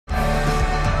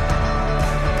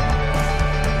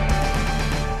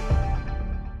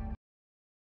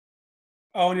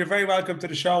Oh, and you're very welcome to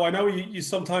the show. I know you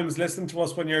sometimes listen to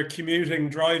us when you're commuting,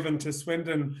 driving to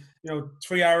Swindon,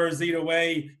 3 hours either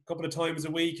way, a couple of times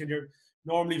a week, and you're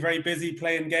normally very busy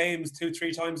playing games 2,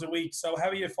 3 times a week. So how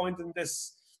are you finding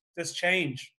this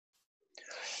change?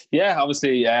 Yeah,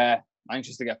 obviously,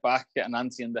 anxious to get back, getting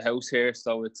Nancy in the house here.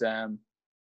 So it's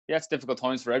difficult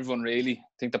times for everyone, really.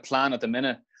 I think the plan at the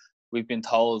minute, we've been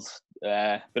told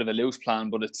a bit of a loose plan,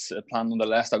 but it's a plan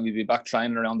nonetheless that we'll be back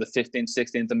training around the 15th,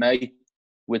 16th of May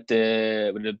with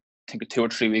I think a 2 or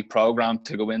 3 week program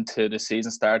to go into the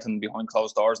season starting behind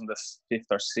closed doors on the 5th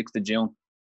or 6th of June.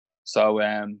 So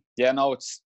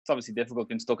it's obviously difficult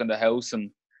being stuck in the house, and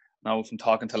now from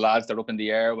talking to lads, they're up in the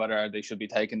air whether they should be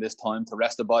taking this time to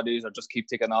rest their bodies or just keep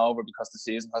ticking over because the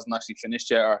season hasn't actually finished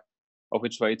yet, or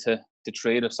which way to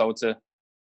treat it. So it's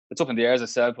up in the air, as I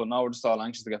said, but now we're just all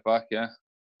anxious to get back. Yeah.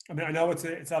 I mean, I know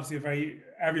it's obviously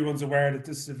everyone's aware that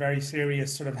this is a very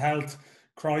serious sort of health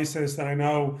crisis. And I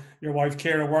know your wife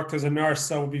Kira worked as a nurse,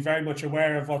 so we'll be very much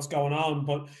aware of what's going on.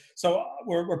 But so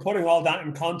we're putting all that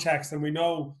in context, and we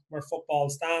know where football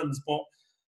stands. But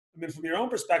I mean, from your own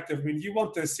perspective, I mean, you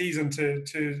want this season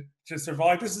to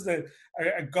survive. This is a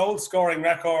goal scoring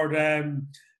record,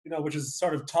 which is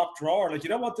sort of top drawer. Like, you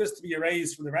don't want this to be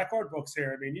erased from the record books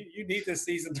here. I mean, you need this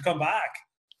season to come back.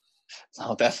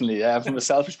 No, definitely. Yeah, from a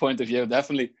selfish point of view,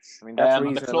 definitely. I mean, that's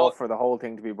reason enough for the whole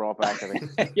thing to be brought back, I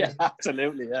think. Yeah,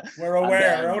 absolutely. Yeah, we're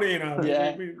aware,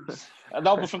 Yeah.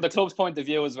 No, but from the club's point of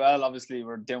view as well, obviously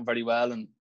we're doing very well, and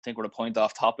I think we're a point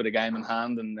off top of the game in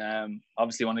hand, and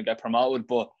obviously want to get promoted.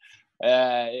 But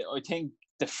I think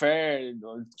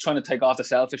trying to take off the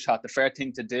selfish hat, the fair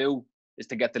thing to do is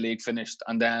to get the league finished,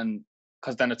 and then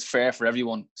because then it's fair for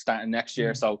everyone starting next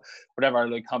year. So whatever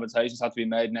compensations have to be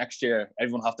made next year,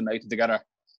 everyone have to make it together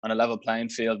on a level playing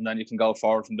field, and then you can go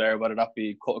forward from there. Whether that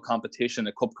be a competition,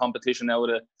 a cup competition now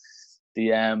with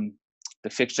the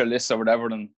fixture list or whatever,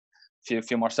 and a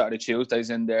few more Saturday Tuesdays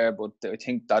in there. But I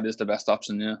think that is the best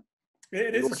option. Yeah.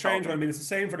 It is a strange one. I mean, it's the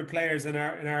same for the players in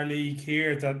our league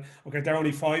here. That they're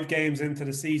only 5 games into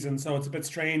the season, so it's a bit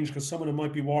strange because some of them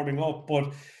might be warming up,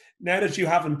 but now that you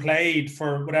haven't played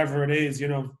for whatever it is,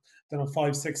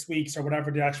 5-6 weeks or whatever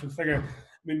the actual figure,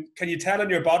 I mean, can you tell in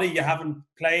your body you haven't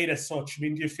played as such? I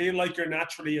mean, do you feel like you're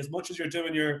naturally, as much as you're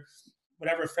doing your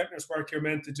whatever fitness work you're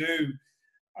meant to do,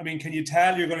 I mean, can you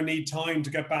tell you're going to need time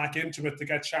to get back into it, to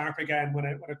get sharp again when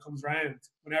it comes round,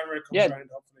 whenever it comes round,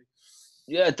 hopefully?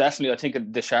 Yeah, definitely. I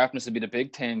think the sharpness would be the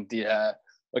big thing.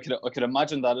 I could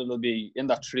imagine that it'll be in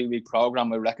that 3-week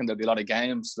program. I reckon there'll be a lot of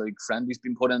games, like friendlies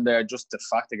being put in there, just the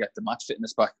fact to get the match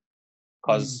fitness back.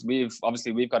 Because we've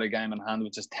got a game in hand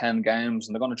which is 10 games,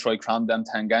 and they're going to try cram them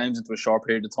 10 games into a short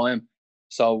period of time.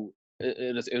 So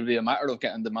it'll be a matter of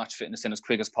getting the match fitness in as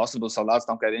quick as possible, so lads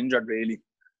don't get injured really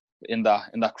in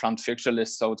that cramped fixture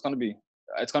list. So it's going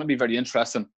to be very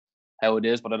interesting how it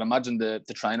is. But I'd imagine the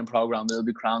training program will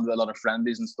be crammed with a lot of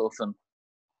friendlies and stuff,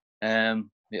 and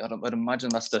I'd imagine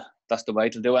that's the way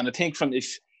to do it. And I think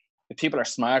if people are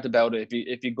smart about it,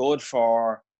 if you go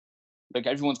for, like,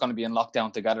 everyone's going to be in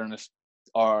lockdown together, and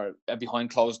or behind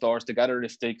closed doors together,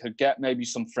 if they could get maybe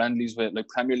some friendlies with like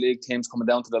Premier League teams coming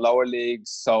down to the lower leagues,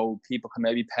 so people can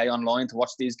maybe pay online to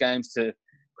watch these games to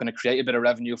kind of create a bit of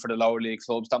revenue for the lower league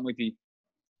clubs, that might be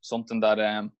something that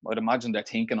I'd imagine they're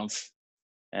thinking of.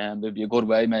 It'd be a good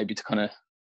way maybe to kind of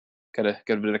get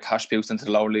a bit of cash boost into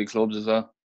the lower league clubs as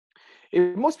well.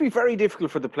 It must be very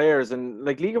difficult for the players, and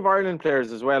like League of Ireland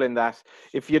players as well, in that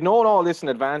if you'd known all this in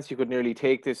advance, you could nearly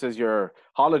take this as your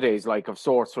holidays, like, of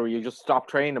sorts, where you just stop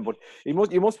training. But you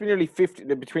must be nearly 50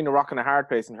 between a rock and a hard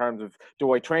place in terms of,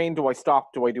 do I train, do I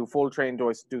stop, do I do full train, do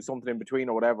I do something in between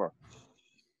or whatever?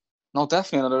 No,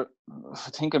 definitely.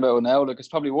 Think about it now, like, it's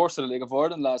probably worse than the League of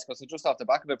Ireland lads, because they're just off the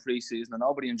back of a pre-season and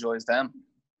nobody enjoys them.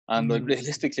 And like,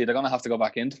 realistically, they're going to have to go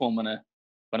back into them when it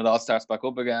all starts back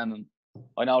up again. And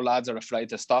I know lads are afraid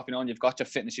to stop, and you've got your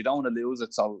fitness, you don't want to lose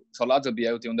it. So lads will be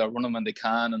out doing their running when they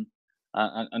can,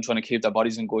 and trying to keep their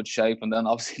bodies in good shape. And then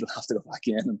obviously they'll have to go back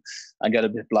in and get a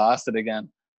bit blasted again.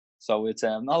 So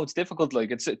it's difficult.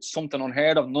 Like, it's something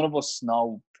unheard of. None of us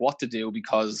know what to do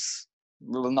because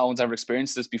no one's ever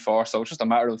experienced this before. So it's just a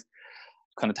matter of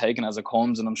kind of taking it as it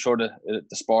comes. And I'm sure the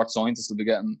sports scientists will be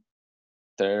getting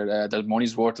their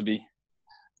money's worth.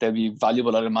 They'll be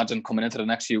valuable, I'd imagine, coming into the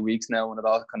next few weeks now when it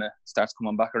all kind of starts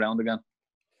coming back around again.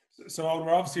 So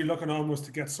we're obviously looking almost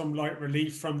to get some light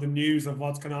relief from the news of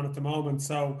what's going on at the moment.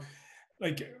 So,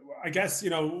 like, I guess,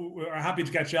 we're happy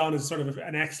to get you on as sort of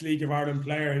an ex-League of Ireland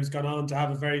player who's gone on to have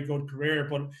a very good career.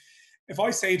 But if I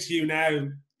say to you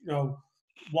now,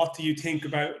 what do you think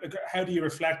about, like, how do you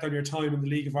reflect on your time in the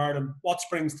League of Ireland? What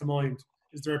springs to mind?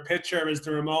 Is there a picture? Is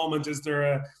there a moment? Is there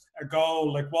a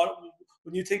goal? Like, what,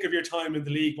 when you think of your time in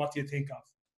the league, what do you think of?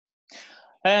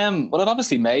 Well, it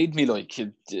obviously made me, like,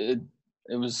 it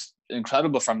was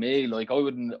incredible for me. Like, I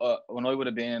wouldn't, when I would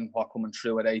have been coming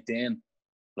through at 18,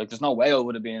 like, there's no way I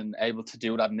would have been able to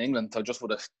do that in England. I just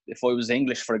would have, if I was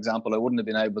English, for example, I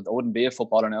wouldn't be a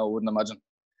footballer now, I wouldn't imagine.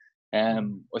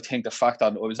 I think the fact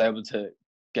that I was able to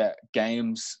get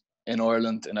games in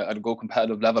Ireland at a good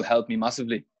competitive level helped me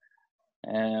massively.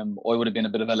 I would have been a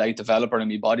bit of a late developer in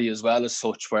my body as well, as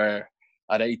such, where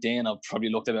at 18 I probably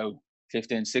looked about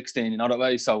 15, 16, you know, that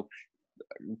way. So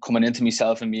coming into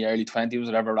myself in my early 20s or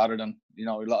whatever, rather than, you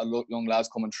know, a lot of young lads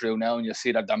coming through now and you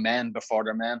see that they're men before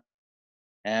they're men.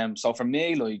 So for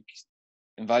me, like,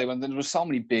 invaluable. And there were so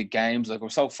many big games. Like, we're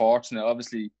so fortunate,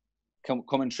 obviously,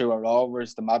 coming through our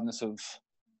Rovers, the madness of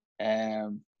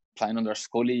playing under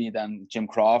Scully. Then Jim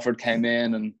Crawford came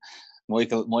in, and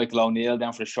Michael O'Neill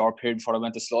down for a short period before I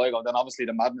went to Sligo. Then obviously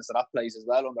the madness of that place as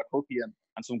well under Cookie, and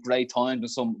some great times and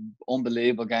some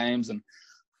unbelievable games. And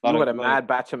you had a mad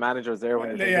batch of managers there.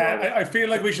 When you I feel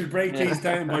like we should break these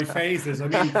down by phases. I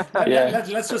mean,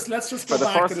 let's just go for the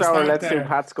back first to the hour. start. Let's do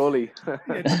Pat Scully.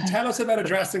 Tell us about a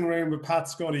dressing room with Pat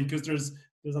Scully, because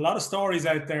there's a lot of stories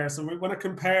out there. So we want to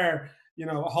compare, you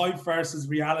know, hype versus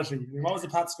reality. I mean, what was the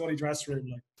Pat Scully dressing room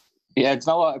like? Yeah, it's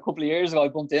now a couple of years ago I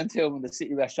bumped into him in the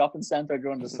City West Shopping Centre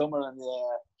during the summer, and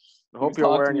I hope you're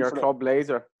wearing your club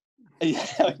blazer.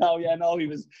 No,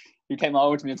 he came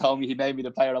over to me and told me he made me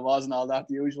the player I was and all that,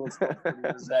 the usual stuff.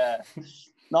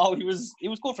 He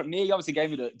was good for me. He obviously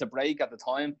gave me the break at the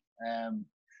time. I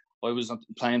was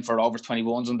playing for over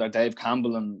 21s under Dave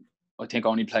Campbell, and I think I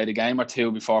only played a game or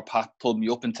two before Pat pulled me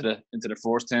up into the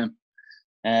first team,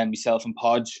 myself and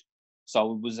Podge.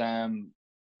 So it was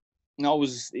it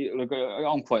was like, I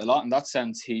owned quite a lot in that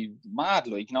sense. He mad,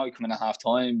 like, you know, you come in at half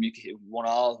time, you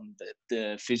 1-1, and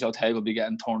the physio table would be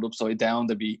getting turned upside down,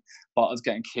 there'd be bottles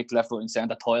getting kicked left, right and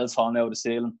centre, tiles falling out of the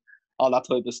ceiling, all that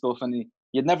type of stuff. And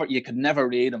you could never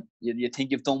read him. You think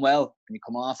you've done well, and you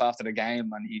come off after the game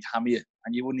and he'd hammer you,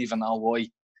 and you wouldn't even know why.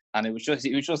 And it was just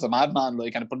a madman,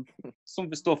 like. And but some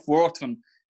of the stuff worked. And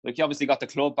like, he obviously got the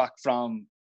club back from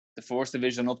the first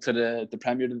division up to the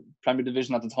Premier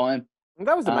Division at the time. And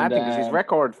that was the mad thing, because his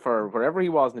record for wherever he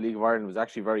was in the League of Ireland was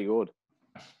actually very good.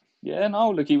 Yeah, no,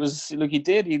 like, he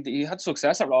had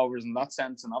success at Rovers in that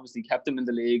sense, and obviously kept him in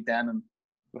the league then. And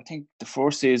I think the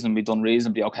first season we done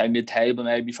reasonably okay, mid-table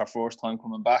maybe for first time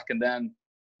coming back, and then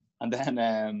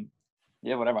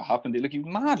whatever happened. Like, he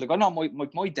was mad. Like, I know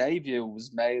my debut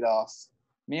was made off.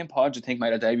 Me and Podge, I think,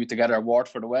 made a debut together at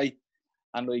Waterford away,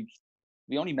 and like,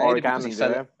 we only made it because he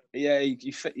fell. Yeah,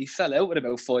 he fell out with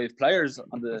about 5 players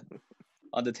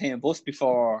on the team bus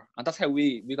before, and that's how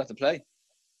we got to play.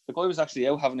 The guy was actually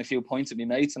out having a few points with my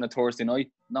mates on a Thursday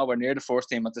night, nowhere near the first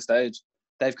team at the stage.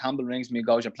 Dave Campbell rings me and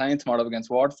goes, "You're playing tomorrow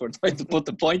against Waterford." I had to put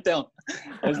the point down.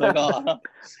 I was like, "Oh."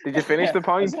 Did you finish the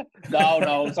point? No,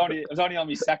 I was only on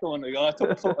my second one. Like, I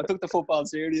took the football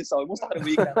serious, so I must have had a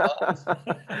weekend off.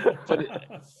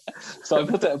 So I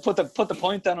put the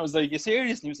point down. I was like, "You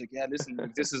serious?" And he was like, "Yeah, listen,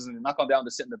 like, this is not going down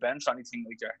to sit in the bench or anything.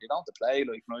 Like, you don't have to play."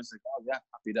 Like, and I was like, "Oh yeah,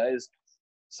 happy days."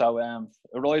 So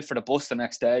arrived for the bus the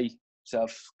next day.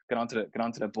 Get onto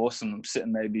the bus, and I'm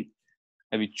sitting maybe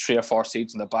 3 or 4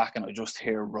 seats in the back, and I just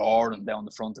hear roaring down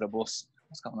the front of the bus.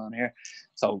 What's going on here?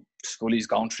 So Scully's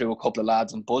gone through a couple of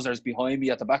lads and buzzers behind me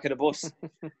at the back of the bus.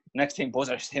 Next thing,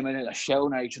 buzzers him and a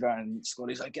shouting at each other, and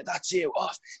Scully's like, "Get that you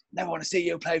off! Never want to see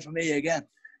you play for me again."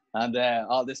 And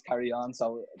all this carry on.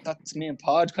 So that's me and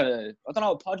Podge kind of. I don't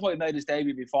know. Podge might have made his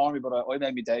debut before me, but I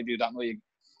made my debut that night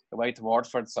away to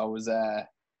Waterford. So it was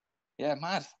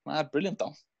mad, brilliant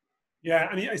though.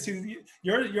 Yeah, and I see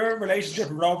your relationship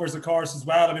with Rovers, of course, as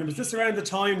well. I mean, was this around the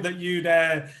time that you'd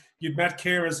met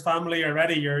Ciara's family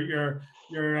already? You were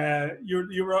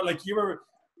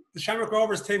the Shamrock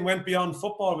Rovers thing went beyond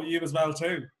football with you as well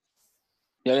too.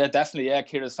 Yeah, definitely. Yeah,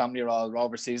 Ciara's family are all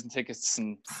Rovers season tickets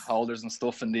and holders and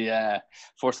stuff. And the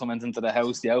first time I went into the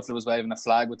house, the outfit was waving a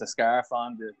flag with a scarf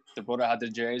on. The brother had the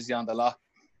jersey on the lock,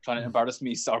 trying to embarrass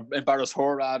me, or embarrass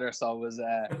her rather. So it was.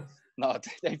 No,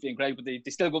 they've been great, but they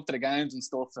still go up to the games and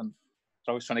stuff, and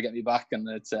they're always trying to get me back. And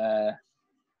it's they're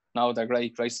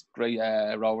great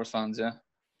Rovers fans. Yeah.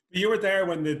 You were there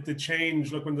when the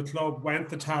change, like when the club went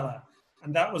to Tala,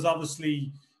 and that was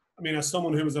obviously, I mean, as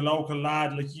someone who was a local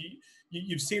lad, like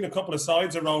you've seen a couple of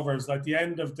sides of Rovers, like the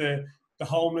end of the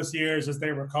homeless years as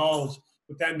they were called,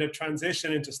 but then the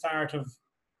transition into start of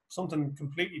something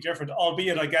completely different.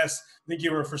 Albeit, I guess, I think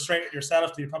you were frustrated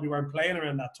yourself that you probably weren't playing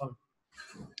around that time.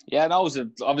 Yeah, no, it was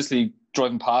obviously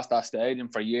driving past that stadium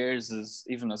for years,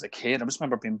 even as a kid. I just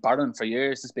remember being barren for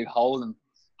years, this big hole in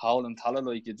Tala,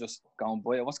 like you just going,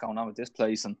 boy, what's going on with this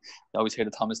place? And you always hear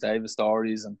the Thomas Davis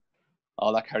stories and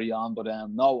all that carry on. But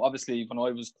no, obviously when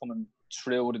I was coming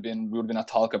through, we would have been at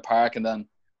Talca Park, and then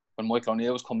when Michael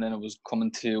O'Neill was coming in, it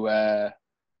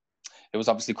was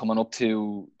obviously coming up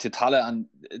to Tala, and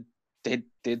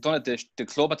they'd done it. The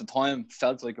club at the time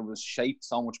felt like it was shaped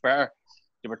so much better.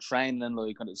 They were training in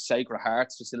like a Sacred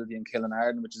Hearts facility in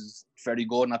Killinarden, which is very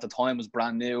good, and at the time was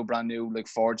brand new, like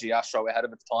 4G Astro ahead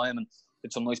of its time, and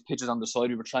it's some nice pitches on the side.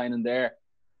 We were training there.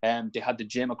 They had the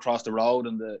gym across the road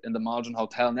in the Maldron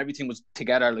Hotel, and everything was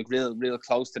together, like real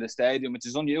close to the stadium, which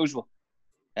is unusual.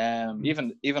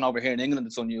 Even over here in England,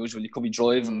 it's unusual. You could be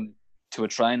driving to a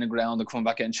training ground and coming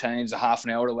back and change a half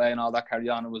an hour away and all that carry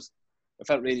on. It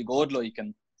felt really good, like,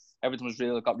 and everything was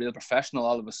got real professional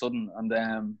all of a sudden.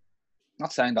 And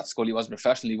not saying that Scully wasn't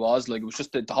professional, he was. Like, it was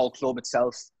just the whole club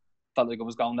itself felt like it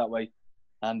was going that way.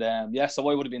 And so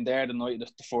I would have been there the night of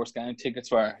the first game.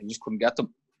 Tickets were, you just couldn't get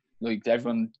them. Like,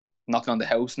 everyone knocking on the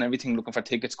house and everything looking for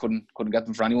tickets, couldn't get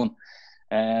them for anyone.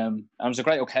 And it was a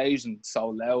great occasion, so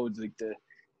loud,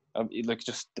 like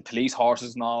just the police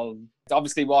horses and all.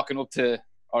 Obviously gone up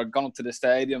to the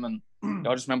stadium, and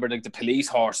I just remember like the police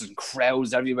horses and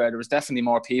crowds everywhere. There was definitely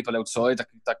more people outside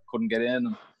that couldn't get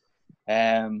in.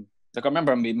 Like I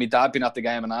remember my dad being at the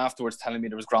game and afterwards telling me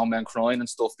there was grown men crying and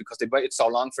stuff because they'd waited so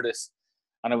long for this.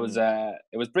 And it was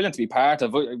brilliant to be part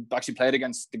of. I actually played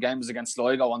the game was against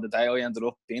Sligo on the day I ended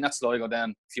up being at Sligo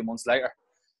then a few months later.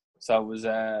 So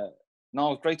it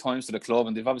was great times to the club,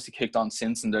 and they've obviously kicked on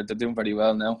since, and they're doing very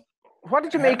well now. What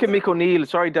did you make of Mick O'Neill?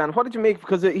 Sorry, Dan. What did you make?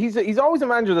 Because he's always a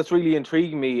manager that's really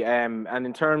intriguing me. And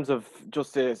in terms of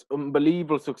just the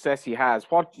unbelievable success he has,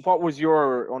 what was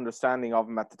your understanding of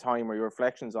him at the time, or your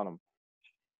reflections on him?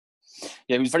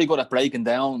 Yeah, he was very good at breaking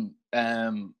down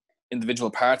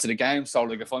individual parts of the game. So,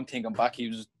 like, if I'm thinking back, he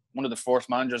was one of the first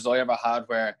managers I ever had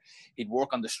where he'd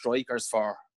work on the strikers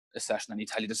for a session, and he'd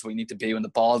tell you this is where you need to be when the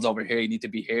ball's over here. You need to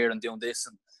be here and doing this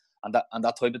and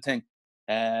that type of thing.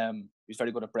 He was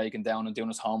very good at breaking down and doing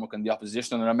his homework on the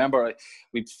opposition. And I remember I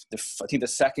think the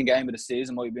second game of the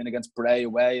season might have been against Bray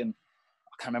away, and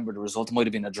I can't remember the result. It might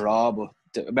have been a draw, but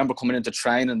I remember coming into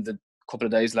training a couple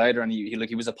of days later, and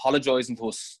he was apologising to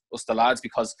us the lads,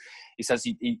 because he says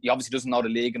he obviously doesn't know the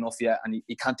league enough yet, and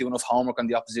he can't do enough homework on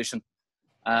the opposition.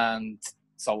 And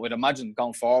so I'd imagine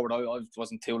going forward, I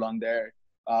wasn't too long there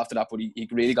after that, but he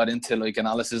really got into like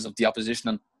analysis of the opposition,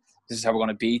 and this is how we're going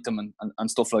to beat them and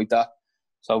stuff like that.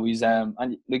 So he's and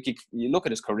like you look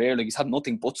at his career, like he's had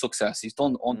nothing but success. He's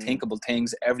done unthinkable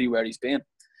things everywhere he's been.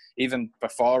 Even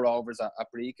before Rovers at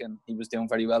Brecon, he was doing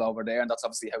very well over there, and that's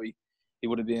obviously how he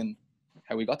would have been,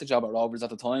 how he got the job at Rovers at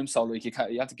the time. So like you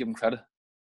have to give him credit.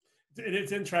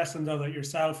 It's interesting though that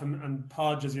yourself and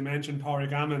Podge, as you mentioned,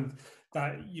 Pádraig Hammond,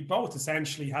 that you both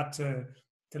essentially had to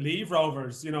leave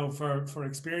Rovers, you know, for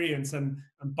experience, and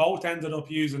both ended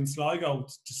up using Sligo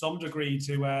to some degree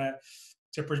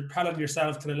to propelling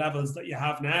yourself to the levels that you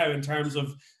have now in terms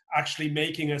of actually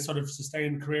making a sort of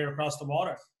sustained career across the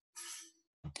water.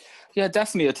 Yeah,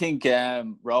 definitely. I think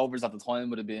Rovers at the time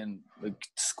would have been like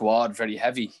squad very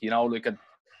heavy. You know, like it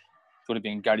would have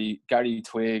been Gary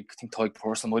Twigg, I think Tyke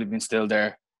Purcell might have been still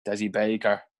there, Desi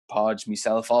Baker, Podge,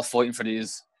 myself, all fighting for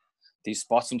these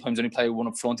spots. Sometimes only play one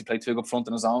up front, he played Twigg up front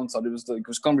on his own. So it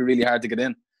was going to be really hard to get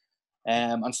in.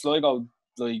 And Sligo,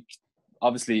 like,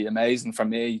 obviously amazing for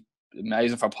me,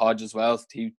 amazing for Podge as well.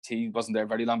 He wasn't there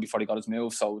very long before he got his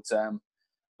move. So it's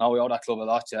we owe that club a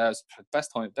lot. Yeah, it's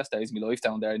best days of my life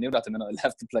down there. I knew that the minute I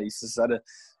left the place.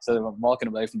 So I'm walking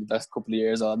away from the best couple of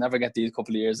years. I'll never get these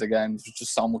couple of years again. It was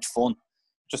just so much fun.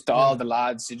 Just all the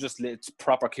lads. It's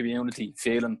proper community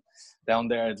feeling down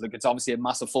there. Like, it's obviously a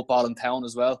massive football in town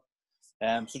as well.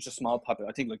 Such a small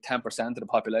population. I think like 10% of the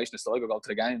population of Sligo go to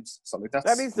the games. So like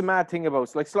that is the mad thing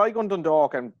about like Sligo and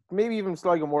Dundalk, and maybe even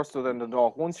Sligo more so than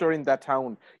Dundalk. Once you're in that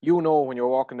town, you know when you're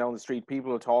walking down the street,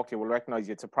 people will talk to you, will recognise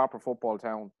you. It's a proper football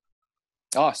town.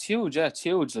 Oh, it's huge. Yeah, it's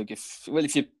huge. Like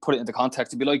if you put it into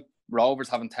context, it'd be like Rovers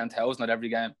having 10,000 at every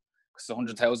game because there's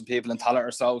 100,000 people in Tallaght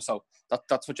or so. So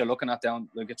that's what you're looking at down.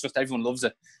 Like it's just everyone loves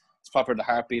it. It's proper the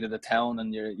heartbeat of the town,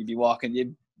 and you'd be walking,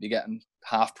 you'd be getting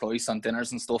half price on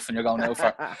dinners and stuff, and you're going out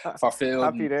for food.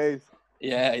 Happy days.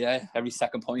 Yeah. Every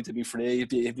second point would be free.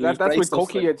 That's with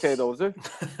Cookie, I'd say, though, is it?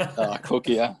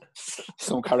 Cookie, yeah.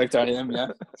 Some character him, yeah.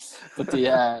 But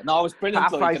it was brilliant.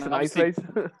 Half price and ice place.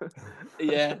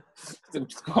 Yeah.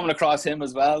 Coming across him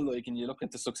as well, like, and you look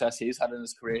at the success he's had in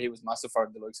his career, he was massive for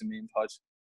the likes of me and Podge.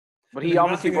 But he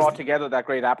obviously brought together that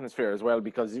great atmosphere as well,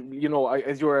 because, you know,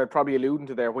 as you were probably alluding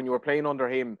to there, when you were playing under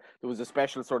him, there was a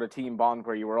special sort of team bond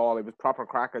where you were all, it was proper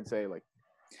crack, I'd say, like.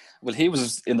 Well, he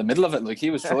was in the middle of it. Like,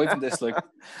 he was thriving this. Like,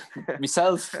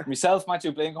 myself,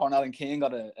 Matthew Blinkhorn, Alan King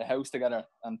got a house together,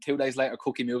 and 2 days later,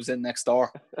 Cookie moves in next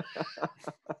door.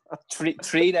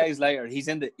 3 days later, he's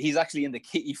actually in the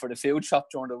kitty for the food shop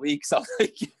during the week. So,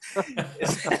 like,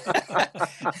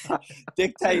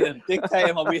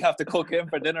 dictating what we have to cook in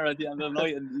for dinner at the end of the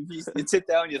night. And you'd sit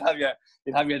down, you'd have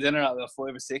your dinner at about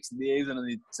 5 or 6 in the evening, and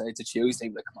he'd say it's a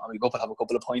Tuesday, like, come on, we go up and have a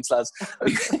couple of pints, lads.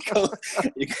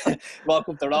 You can walk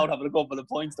up the road, having a couple of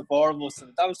points, the four of us,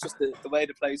 and that was just the way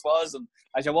the place was. And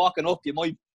as you're walking up, you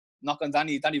might knock on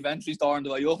Danny Ventry's door on the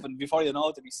way up, and before you know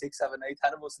it, there'd be 6, 7, 8,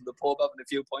 10 of us in the pub having a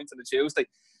few points on a Tuesday.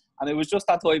 And it was just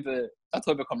that type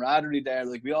of camaraderie there.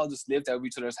 Like, we all just lived out of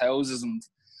each other's houses, and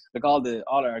like all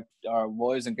our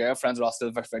wives and girlfriends are all still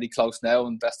very, very close now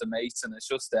and best of mates. And it's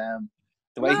just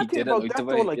the way he did it, like the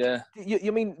way, yeah.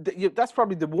 You mean that's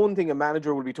probably the one thing a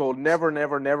manager would be told: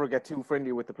 never get too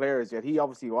friendly with the players. Yet he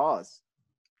obviously was.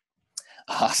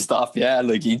 Stop! Yeah,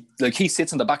 like he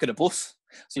sits in the back of the bus.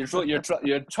 So you're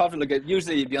traveling, like,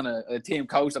 usually you'd be on a team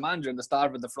coach, the manager in the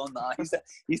start with the front.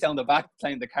 He's down the back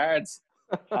playing the cards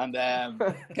and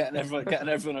getting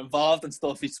everyone involved and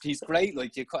stuff. He's great,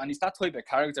 like, and he's that type of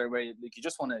character where you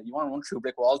just want to run through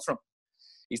brick walls from.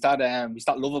 He's that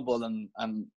lovable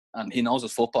and he knows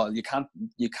his football. You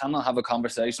cannot have a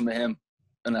conversation with him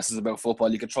unless it's about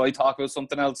football. You could try talk about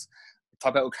something else,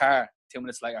 talk about a car. 2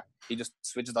 minutes later, he just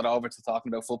switches that over to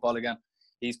talking about football again.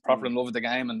 He's proper in love with the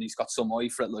game, and he's got some eye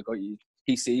for it. Like,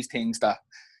 he sees things that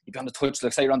he'd be on the touch,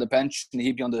 like, say you're on the bench, and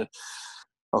he'd be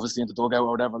obviously in the dugout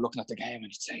or whatever, looking at the game, and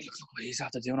he'd say, look what he's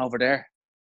after doing over there.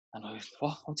 And I was,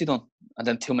 what's he done? And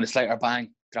then 2 minutes later,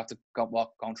 bang, they're after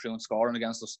going through and scoring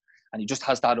against us. And he just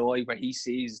has that eye where he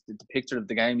sees the picture of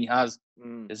the game he has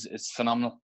is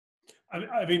phenomenal.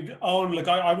 I mean, Owen, like,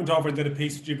 I went over and did a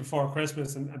piece with you before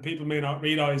Christmas, and people may not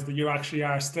realise that you actually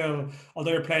are still,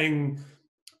 although you're playing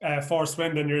for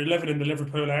Swindon, you're living in the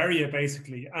Liverpool area,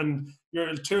 basically. And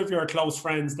two of your closest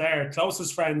friends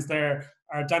there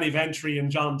are Danny Ventry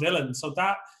and John Dillon. So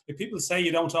that, like, people say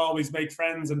you don't always make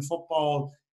friends in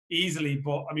football easily,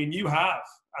 but, I mean, you have.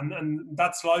 And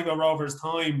that Sligo Rovers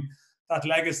time, that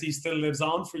legacy still lives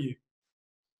on for you.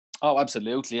 Oh,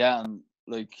 absolutely, yeah. And,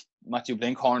 like, Matthew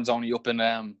Blinkhorn's only up in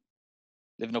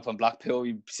living up in Blackpool.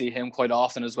 You see him quite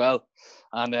often as well.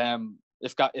 And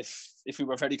if we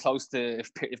were very close to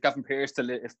if Gavin Pearce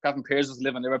was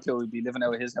living in Liverpool, we'd be living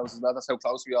out of his house as well. That's how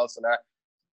close we all still are.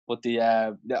 But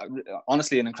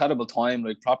honestly, an incredible time,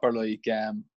 like, proper, like,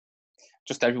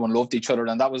 just everyone loved each other,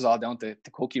 and that was all down to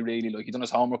Cookie, really. Like, he done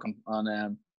his homework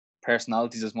on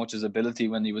personalities as much as ability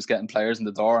when he was getting players in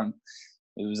the door, and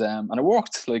it was and it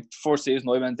worked. Like, the first season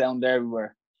I went down there, we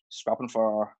were scrapping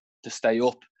to stay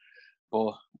up,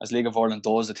 but as League of Ireland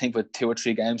does, I think with 2 or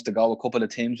 3 games to go, a couple of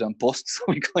teams went bust, so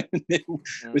we kind of knew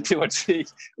with 2 or 3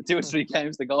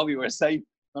 games to go, we were safe.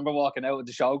 I remember walking out at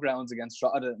the showgrounds against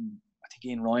Drogheda, and I think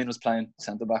Ian Ryan was playing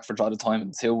centre back for Drogheda time,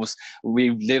 and the two of us,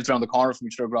 we lived around the corner from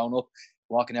each other growing up.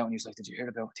 Walking out, and he was like, "Did you hear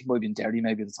about? I think it might have been Derry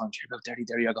maybe at the time. Did you hear about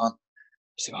Derry are gone?"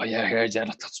 He's like, "Oh yeah, I heard. Yeah,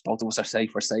 that's both of us are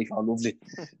safe. We're safe. Oh, lovely."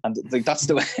 And, like, that's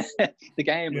the way the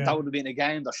game. Yeah. That would have been a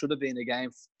game. That should have been a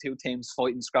game. 2 teams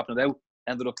fighting, scrapping it out.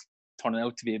 Ended up turning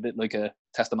out to be a bit like a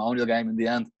testimonial game in the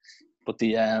end. But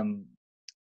and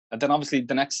then obviously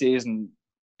the next season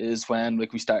is when,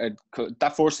 like, we started.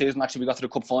 That first season, actually, we got to the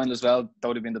cup final as well. That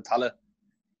would have been the Tala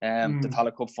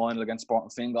Cup final against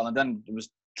Sporting Fingal, and then there was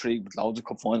loads of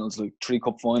cup finals, like 3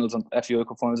 cup finals and FAI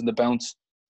Cup finals in the bounce.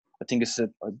 I think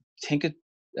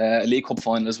a League Cup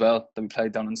final as well that we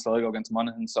played down in Sligo against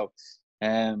Monaghan. So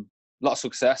a lot of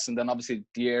success, and then obviously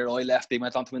the year I left, they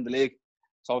went on to win the league.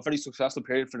 So a very successful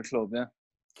period for the club, yeah.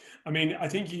 I mean, I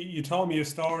think you told me a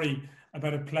story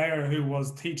about a player who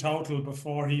was teetotal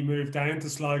before he moved down to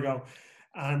Sligo.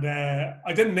 And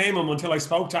I didn't name him until I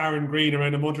spoke to Aaron Green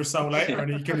around a month or so later,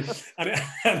 and he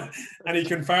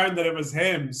confirmed that it was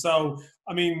him. So,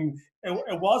 I mean,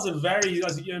 it was a very,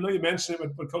 as you know, you mentioned it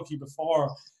with Cookie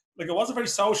before, like, it was a very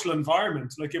social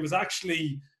environment. Like, it was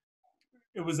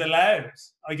allowed,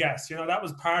 I guess. You know, that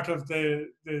was part of the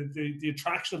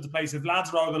attraction of the place. If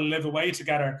lads were all going to live away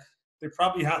together, they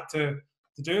probably had to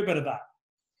do a bit of that.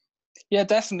 Yeah,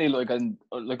 definitely.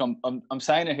 I'm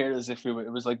saying it here as if it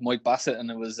was like Mike Bassett, and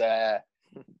it was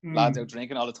lads out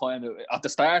drinking all the time. At the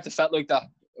start, it felt like that.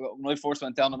 When I first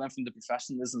went down, I went from the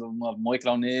professionalism of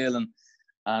Michael O'Neill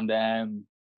and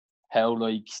how,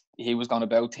 like, he was going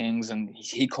about things, and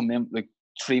he'd come in, like,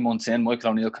 3 months in,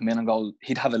 Michael O'Neill come in and go,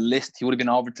 he'd have a list. He would have been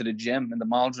over to the gym in the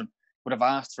Maldron. would have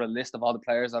asked for a list of all the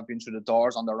players that have been through the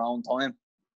doors on their own time.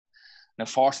 And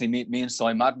unfortunately, me and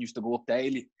Cy Madden used to go up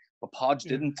daily, but Podge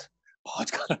didn't.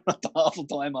 Podge got an awful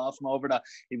time off from over that.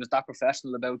 He was that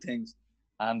professional about things.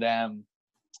 And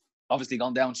obviously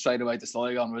gone down straight away to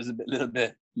Sligo was a little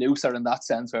bit looser in that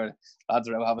sense, where lads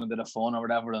are out having a bit of fun or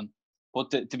whatever.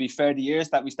 But to be fair, the years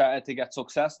that we started to get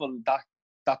successful,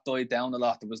 that died down a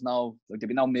lot. There was no, there'd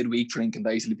be no midweek drinking,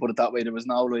 basically, put it that way. There was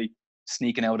no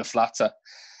sneaking out of flats at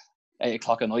 8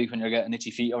 o'clock at night when you're getting itchy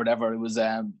feet or whatever. It was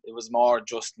more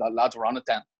just that lads were on it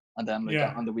then. And then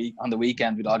on the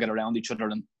weekend we'd all get around each other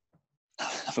and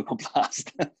have a good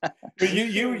blast. But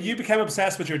you became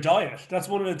obsessed with your diet. That's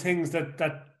one of the things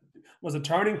that was a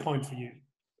turning point for you.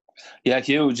 Yeah,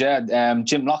 huge. Yeah,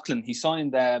 Jim Loughlin. He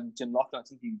signed Jim Loughlin. I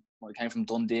think he came from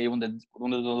Dundee, one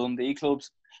of the Dundee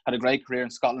clubs. Had a great career in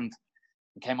Scotland.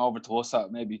 He came over to us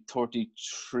at maybe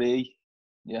 33.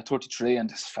 Yeah, 33, and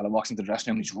this fella walks into the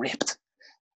dressing room and he's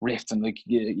ripped, and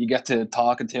you get to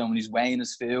talking to him and he's weighing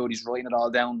his food, he's writing it all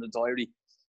down in the diary.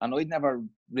 And I'd never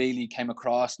really came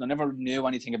across, and I never knew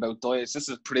anything about diets. This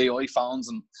is pre-iPhones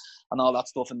and all that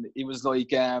stuff. And he was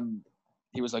like, yeah,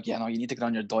 no, you need to get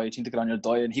on your diet. And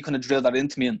he kind of drilled that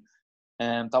into me.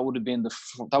 And that would have been the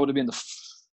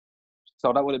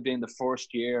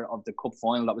first year of the cup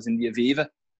final that was in the Aviva.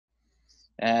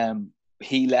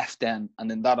 He left then,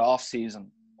 and in that off season,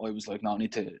 I was like, no,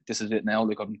 this is it now.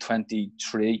 Like, I'm 22,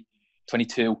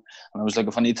 and I was like,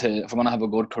 if I'm going to have a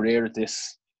good career at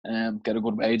this, get a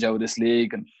good wage out of this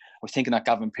league. And I was thinking that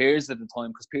Gavin Pearce at the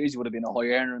time, because Pearce would have been a high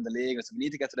earner in the league. I said, we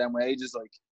need to get to them wages. Like,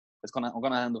 I'm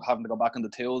going to end up having to go back on the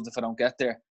tools if I don't get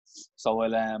there. So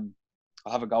I'll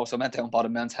have a go. So I went down and bought a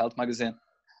Men's Health magazine.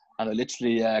 And I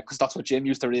literally, because that's what Jim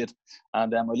used to read,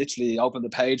 and I literally opened the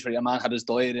page where your man had his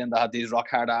diet in, that had these rock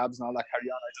hard abs and all that carry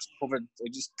on. I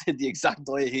just did the exact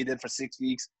diet he did for 6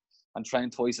 weeks and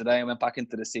trained twice a day and went back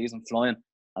into the season flying,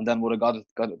 and then would have got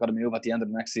a move at the end of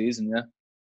the next season. Yeah.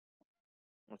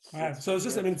 Wow. So it's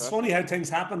just, I mean, it's funny how things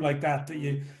happen like that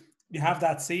you have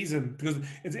that season, because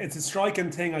it's a striking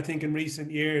thing, I think, in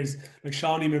recent years, like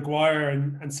Shawnee Maguire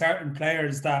and certain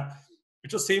players, that it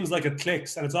just seems like it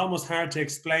clicks, and it's almost hard to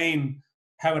explain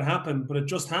how it happened, but it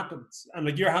just happens. And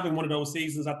like, you're having one of those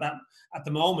seasons at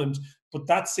the moment, but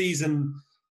that season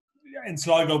in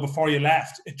Sligo before you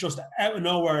left, it just out of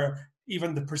nowhere,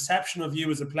 even the perception of you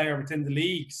as a player within the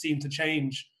league seemed to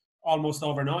change almost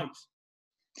overnight.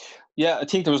 Yeah, I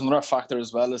think there was another factor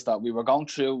as well, is that we were going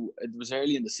through, it was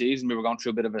early in the season, we were going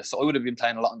through a bit of so I would have been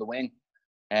playing a lot on the wing,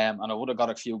 and I would have got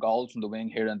a few goals from the wing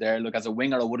here and there. Look, as a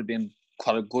winger, I would have been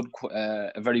quite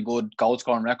a very good goal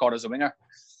scoring record as a winger.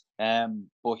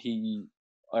 But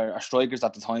our strikers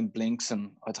at the time, Blinks,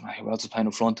 and I don't know who else was playing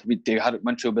up front,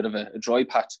 went through a bit of a dry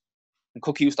patch. And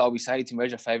Cookie used to always say to me,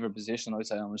 where's your favourite position? I'd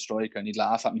say, I'm a striker, and he'd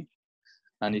laugh at me.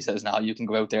 And he says, no, you can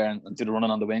go out there and do the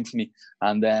running on the wing for me.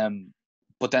 And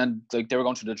but then, like, they were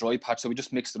going through the dry patch, so we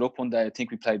just mixed it up one day. I think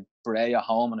we played Bray at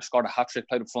home, and I scored a hat-trick,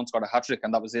 played up front, scored a hat-trick,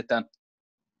 and that was it then.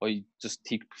 He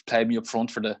played me up front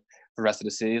for the rest of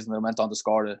the season. I went on to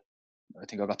score I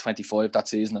think I got 25 that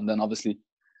season, and then obviously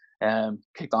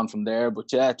kicked on from there.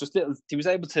 But yeah, he was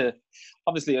able to,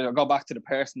 obviously, I go back to the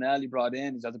personnel he brought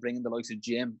in. He's had to bring in the likes of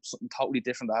Jim, something totally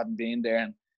different that hadn't been there.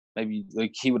 And maybe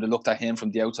like he would have looked at him from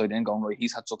the outside in, going, right,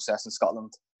 he's had success in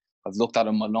Scotland. I've looked at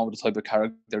him, I know the type of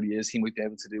character he is. He might be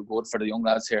able to do good for the young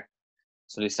lads here.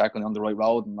 So they started going on the right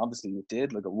road, and obviously it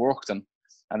did. Like, it worked, and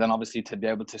then obviously to be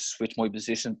able to switch my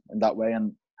position in that way.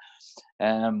 And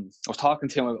I was talking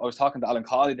to Alan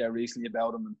Colley there recently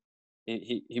about him, and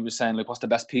he was saying, like, what's the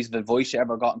best piece of advice you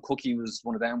ever got? And Cookie was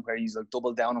one of them where he's like,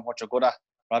 double down on what you're good at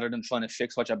rather than trying to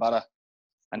fix what you're bad at.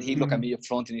 And he'd look at me up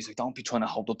front and he's like, don't be trying to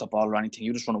hold up the ball or anything,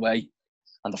 you just run away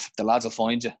and the lads will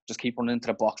find you. Just keep running into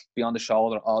the box, be on the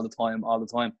shoulder all the time.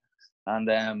 And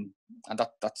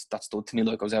that stood to me.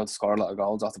 Like, I was able to score a lot of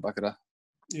goals off the back of that.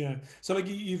 Yeah. So like,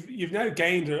 you've now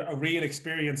gained a real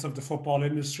experience of the football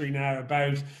industry now.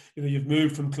 About, you've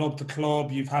moved from club to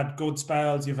club, you've had good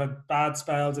spells, you've had bad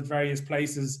spells at various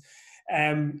places,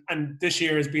 and this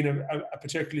year has been a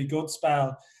particularly good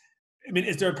spell. I mean,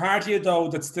 is there a part of you though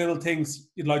that still thinks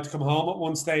you'd like to come home at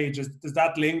one stage? Does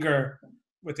that linger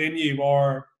within you,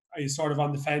 or are you sort of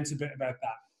on the fence a bit about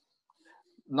that?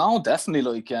 No, definitely.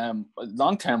 Like,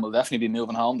 long term, we'll definitely be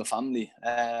moving home, the family.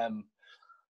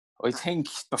 I think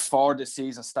before the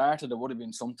season started, it would have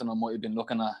been something I might have been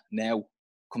looking at now.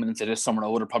 Coming into this summer, I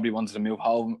would have probably wanted to move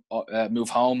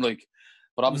home. Like,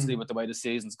 but obviously with the way the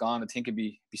season's gone, I think it'd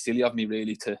be silly of me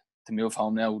really to move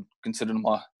home now, considering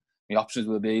what my options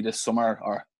will be this summer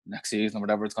or next season or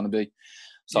whatever it's going to be.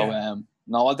 So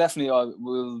no, I'll definitely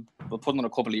we'll put in a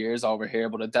couple of years over here,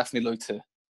 but I'd definitely like to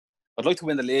I'd like to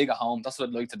win the league at home. That's what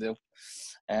I'd like to do.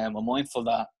 I'm mindful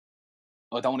that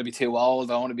I don't want to be too old.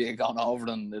 I don't want to be gone over,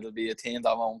 and it'll be a team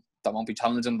that won't be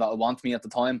challenging, that'll want me at the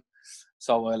time.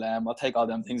 So I'll take all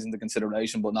them things into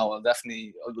consideration. But no, I'll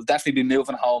definitely be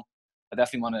moving home. I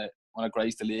definitely want to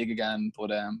grace the league again,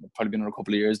 but it'll probably be another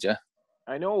couple of years, yeah.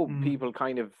 I know people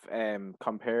kind of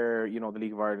compare, the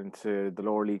League of Ireland to the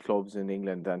lower league clubs in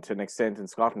England and to an extent in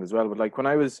Scotland as well. But like when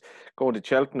I was going to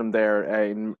Cheltenham there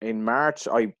in March,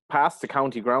 I passed the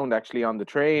county ground actually on the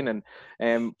train,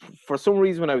 and for some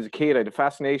reason when I was a kid, I had a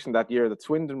fascination that year that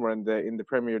Swindon were in the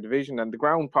Premier Division, and the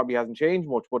ground probably hasn't changed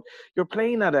much. But you're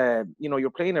playing at a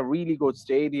really good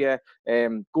stadia,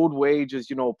 good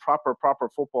wages, proper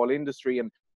football industry,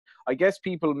 and I guess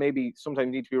people maybe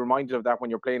sometimes need to be reminded of that when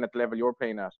you're playing at the level you're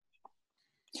playing at.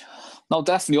 No,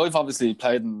 definitely. I've obviously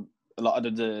played in a lot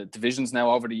of the divisions now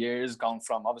over the years, gone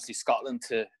from obviously Scotland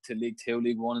to League 2,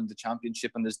 League 1 and the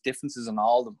Championship, and there's differences in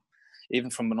all of them. Even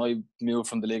from when I moved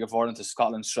from the League of Ireland to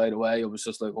Scotland straight away, it was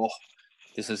just like, oh,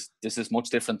 this is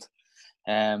much different,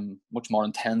 much more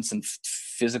intense and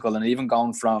physical. And even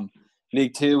going from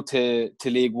League 2 to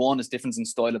League 1 is different in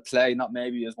style of play, not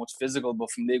maybe as much physical, but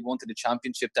from League 1 to the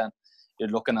Championship, then you're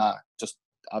looking at just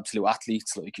absolute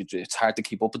athletes. Like it's hard to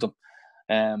keep up with them.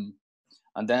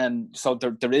 And then so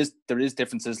there is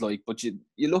differences, like, but you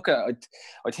look at,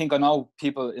 I think I know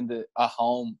people at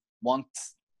home want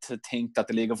to think that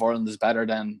the League of Ireland is better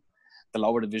than the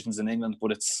lower divisions in England,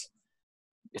 but it's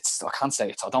I can't say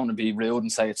it's, I don't want to be rude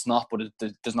and say it's not, but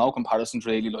there's no comparisons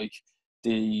really. Like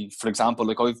for example,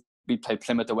 like we played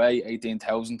Plymouth away,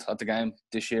 18,000 at the game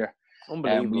this year.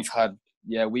 Unbelievable.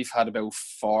 We've had about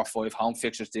 4 or 5 home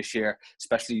fixtures this year,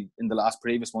 especially in the last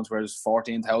previous months where there's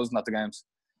 14,000 at the games.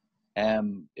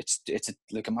 It's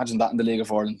like, imagine that in the League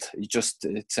of Ireland.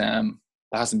 That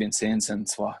hasn't been seen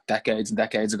since decades and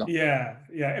decades ago. Yeah.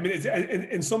 I mean, it's,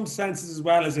 in some senses as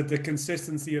well, is it the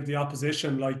consistency of the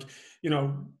opposition? Like,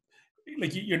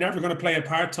 like you're never going to play a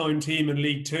part-time team in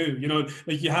League 2.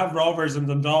 Like you have Rovers and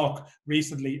Dundalk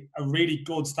recently, a really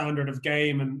good standard of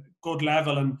game and good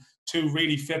level, and 2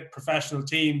 really fit professional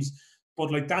teams.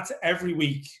 But like that's every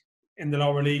week in the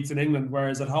lower leagues in England,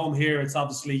 whereas at home here, it's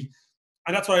obviously,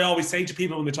 and that's what I always say to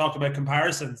people when they talk about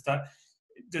comparisons, that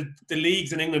the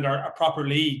leagues in England are proper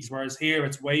leagues, whereas here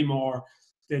it's way more,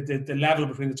 the level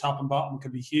between the top and bottom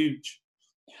can be huge.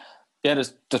 Yeah,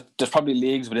 there's probably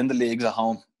leagues within the leagues at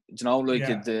home.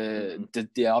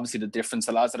 The obviously the difference,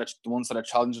 the lads the ones that are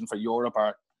challenging for Europe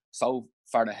are so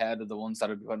far ahead of the ones that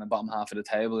are on the bottom half of the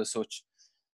table as such.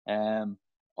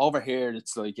 Over here,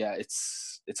 it's like,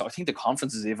 it's I think the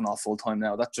conference is even all full time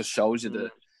now. That just shows you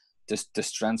the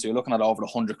strength. So you're looking at over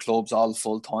 100 clubs all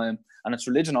full time, and it's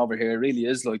religion over here. It really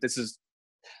is. Like, this is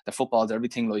the football's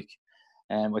everything. Like,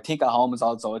 I think at home is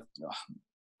also,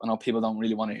 I know people don't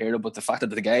really want to hear it, but the fact that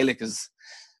the Gaelic is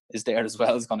there as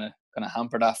well is gonna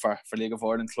hamper that for League of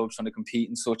Ireland clubs trying to compete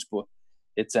and such. But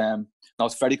it's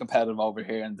it's very competitive over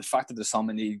here, and the fact that there's so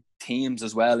many teams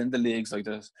as well in the leagues, like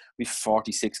we've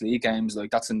 46 league games,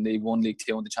 like that's in League 1, League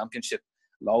 2 and the Championship.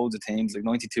 Loads of teams, like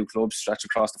 92 clubs stretched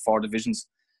across the 4 divisions.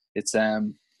 It's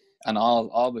and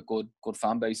all with good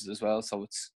fan bases as well. So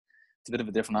it's a bit of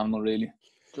a different animal, really.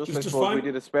 We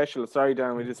did a special. Sorry,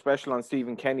 Dan. We did a special on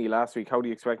Stephen Kenny last week. How do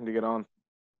you expect him to get on?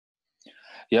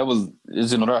 Yeah, well,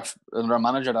 he's another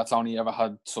manager that's only ever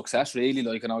had success, really.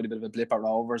 Like, I know he did a bit of a blip at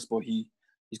Rovers, but he's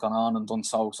gone on and done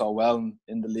so well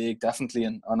in the league, definitely,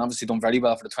 and obviously done very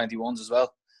well for the 21s as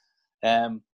well.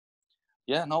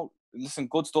 Listen,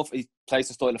 good stuff. He plays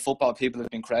the style of football people have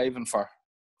been craving for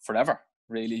forever,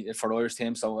 really, for Irish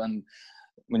teams. So, and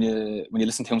when you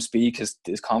listen to him speak, his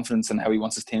confidence and how he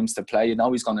wants his teams to play,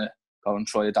 he's going to go and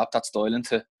try adapt that style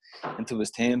into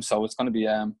his team. So it's going to be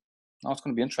it's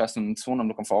going to be interesting. It's one I'm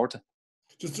looking forward to.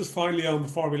 Just finally,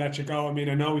 before we let you go, I mean,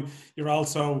 I know you're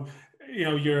also,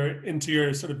 you're into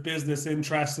your sort of business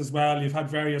interests as well. You've had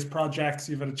various projects.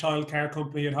 You've had a childcare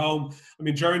company at home. I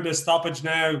mean, during this stoppage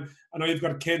now, I know you've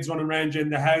got kids running around you in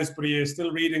the house, but are you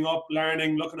still reading up,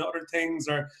 learning, looking at other things,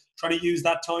 or trying to use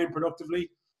that time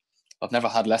productively? I've never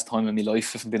had less time in my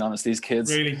life, if I'm being honest. These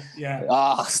kids. Really?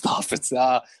 Yeah. Stop. It's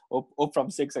up from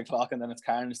 6 o'clock, and then it's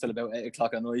carrying till about 8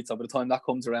 o'clock at night. So by the time that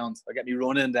comes around, I get me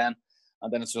running then,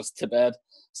 and then it's just to bed.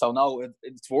 So now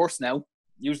it's worse now.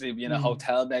 Usually be in a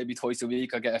hotel maybe twice a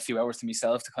week. I get a few hours to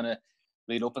myself to kind of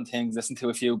read up on things, listen to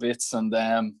a few bits, and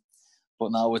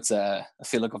but now it's I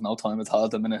feel like I've no time at all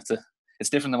at the minute. It's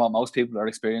different than what most people are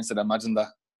experiencing. I imagine that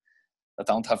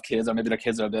don't have kids, or maybe their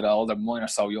kids are a bit older. Mine are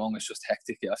so young, it's just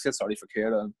hectic. I feel sorry for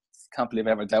Ciara. I can't believe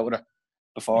I ever dealt with her.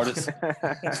 before this.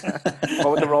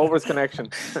 What with the Rovers connection?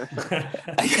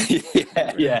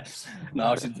 yeah.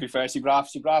 No, to be fair, she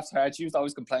grafts hard. She used to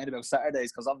always complain about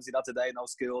Saturdays because obviously not today, no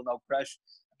school, no crash.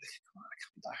 Come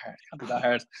on, it can't be that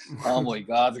hard. Oh my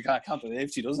God, I can't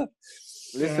believe she does it.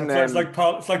 Listen, it's like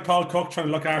Paul Cook trying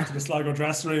to look after the Sligo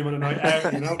dressing room on a night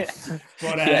out, you know.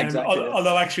 But exactly,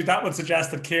 although actually that would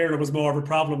suggest that Ciara was more of a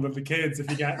problem than the kids, if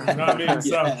you get me, you know what I mean?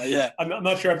 So I'm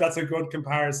not sure if that's a good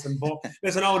comparison. But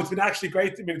listen, Owen, it's been actually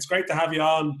great. I mean, it's great to have you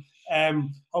on.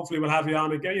 Hopefully we'll have you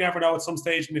on again. You never know, at some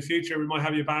stage in the future we might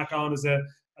have you back on as a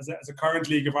current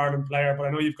League of Ireland player. But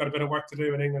I know you've got a bit of work to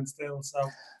do in England still. So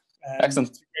excellent.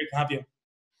 It's great to have you.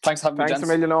 Thanks for having me, gents. Thanks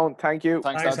a million, Owen. Thank you.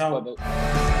 Thanks, Owen.